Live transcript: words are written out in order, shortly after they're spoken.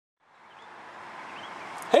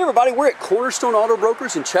Hey everybody, we're at Cornerstone Auto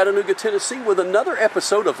Brokers in Chattanooga, Tennessee with another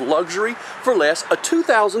episode of Luxury for Less, a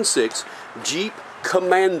 2006 Jeep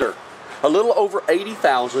Commander. A little over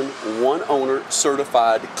 80,000, one owner,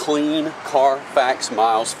 certified, clean Carfax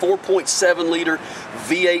miles, 4.7 liter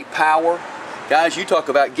V8 power. Guys, you talk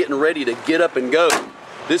about getting ready to get up and go.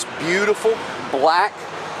 This beautiful black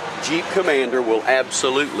Jeep Commander will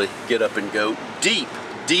absolutely get up and go. Deep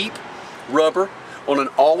rubber on an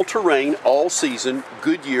all-terrain, all-season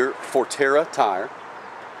Goodyear Forterra tire.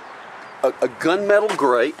 A gunmetal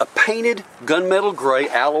gray, a painted gunmetal gray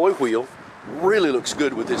alloy wheel. Really looks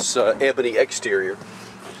good with this ebony exterior.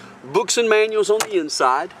 Books and manuals on the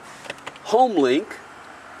inside. Home link.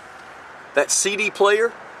 That CD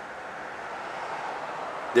player.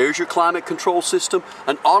 There's your climate control system.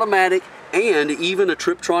 An automatic and even a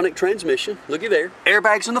Triptronic transmission. Looky there.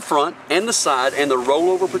 Airbags in the front and the side, and the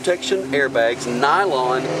rollover protection airbags.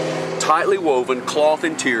 Nylon, tightly woven cloth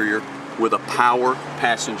interior with a power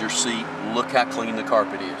passenger seat. Look how clean the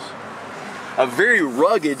carpet is. A very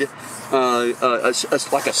rugged,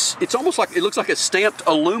 it's almost like, it looks like a stamped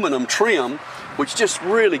aluminum trim, which just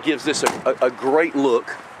really gives this a great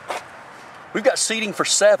look. We've got seating for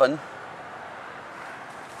 7.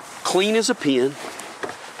 Clean as a pin.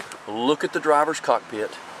 Look at the driver's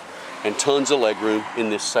cockpit, and tons of legroom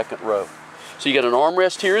in this second row. So you got an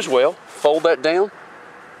armrest here as well. Fold that down.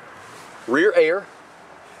 Rear air,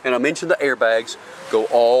 and I mentioned the airbags go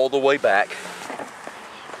all the way back.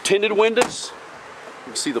 Tinted windows.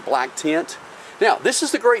 You can see the black tint. Now, this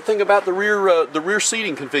is the great thing about the rear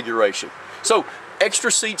seating configuration. So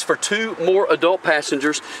extra seats for 2 more adult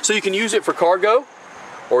passengers. So you can use it for cargo,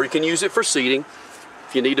 or you can use it for seating.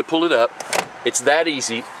 If you need to pull it up, it's that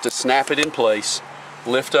easy to snap it in place,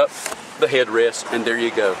 lift up the headrest, and there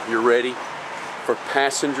you go. You're ready for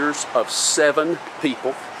passengers of 7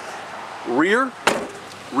 people. Rear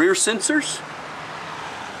sensors.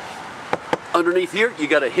 Underneath here, you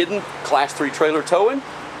got a hidden Class 3 trailer towing.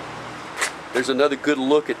 There's another good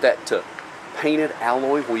look at that painted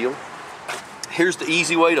alloy wheel. Here's the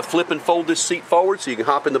easy way to flip and fold this seat forward so you can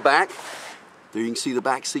hop in the back. There you can see the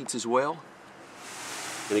back seats as well.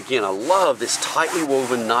 And again, I love this tightly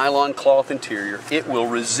woven nylon cloth interior. It will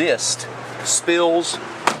resist spills,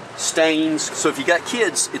 stains. So if you got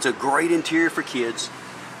kids, it's a great interior for kids.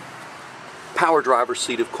 Power driver's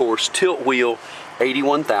seat, of course. Tilt wheel,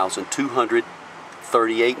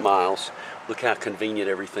 81,238 miles. Look how convenient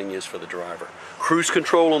everything is for the driver. Cruise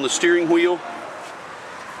control on the steering wheel.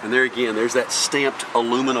 And there again, there's that stamped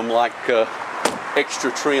aluminum-like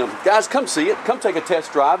extra trim. Guys, come see it. Come take a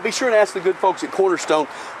test drive. Be sure to ask the good folks at Cornerstone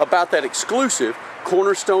about that exclusive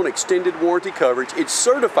Cornerstone extended warranty coverage. It's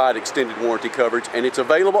certified extended warranty coverage, and it's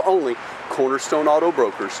available only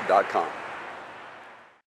CornerstoneAutoBrokers.com.